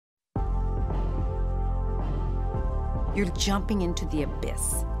You're jumping into the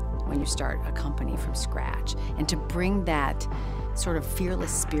abyss when you start a company from scratch. And to bring that sort of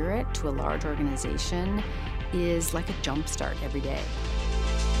fearless spirit to a large organization is like a jump start every day.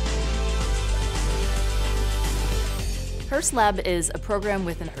 HearstLab is a program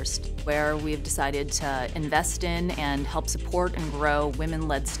within Hearst where we've decided to invest in and help support and grow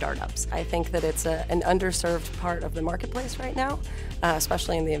women-led startups. I think that it's an underserved part of the marketplace right now,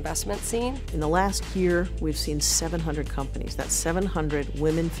 especially in the investment scene. In the last year, we've seen 700 companies. That's 700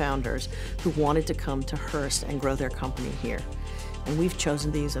 women founders who wanted to come to Hearst and grow their company here. And we've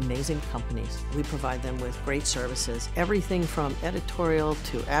chosen these amazing companies. We provide them with great services, everything from editorial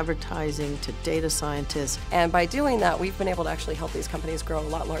to advertising to data scientists. And by doing that, we've been able to actually help these companies grow a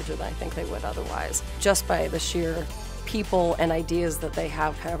lot larger than I think they would otherwise, just by the sheer people and ideas that they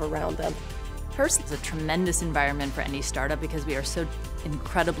have kind of around them. Hearst is a tremendous environment for any startup because we are so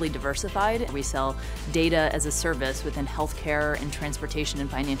incredibly diversified. We sell data as a service within healthcare and transportation and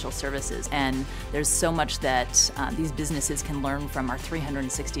financial services. And there's so much that these businesses can learn from our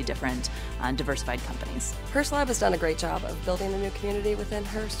 360 different diversified companies. HearstLab has done a great job of building a new community within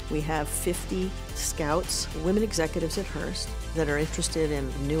Hearst. We have 50 scouts, women executives at Hearst that are interested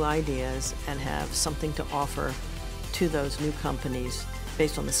in new ideas and have something to offer to those new companies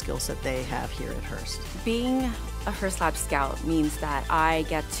based on the skill set they have here at Hearst. Being a HearstLab scout means that I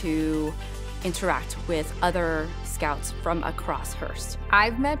get to interact with other scouts from across Hearst.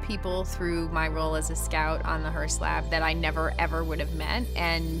 I've met people through my role as a scout on the HearstLab that I never ever would have met,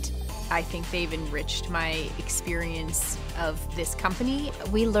 and I think they've enriched my experience of this company.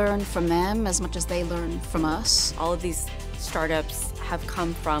 We learn from them as much as they learn from us. All of these startups have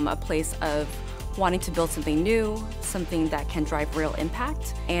come from a place of wanting to build something new, something that can drive real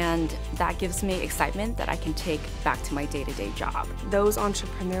impact, and that gives me excitement that I can take back to my day-to-day job. Those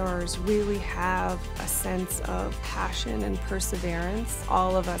entrepreneurs really have a sense of passion and perseverance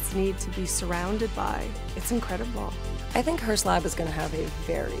all of us need to be surrounded by. It's incredible. I think HearstLab is going to have a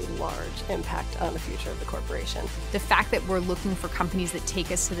very large impact on the future of the corporation. The fact that we're looking for companies that take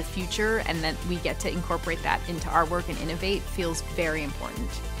us to the future and that we get to incorporate that into our work and innovate feels very important.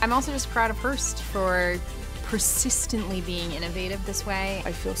 I'm also just proud of Hearst for persistently being innovative this way.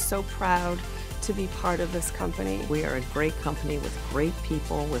 I feel so proud to be part of this company. We are a great company with great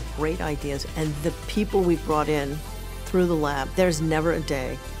people, with great ideas, and the people we've brought in through the lab, there's never a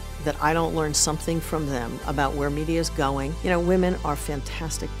day that I don't learn something from them about where media is going. You know, women are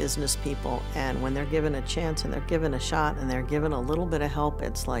fantastic business people, and when they're given a chance and they're given a shot and they're given a little bit of help,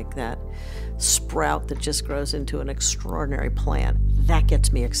 it's like that sprout that just grows into an extraordinary plant. That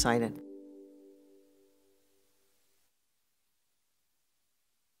gets me excited.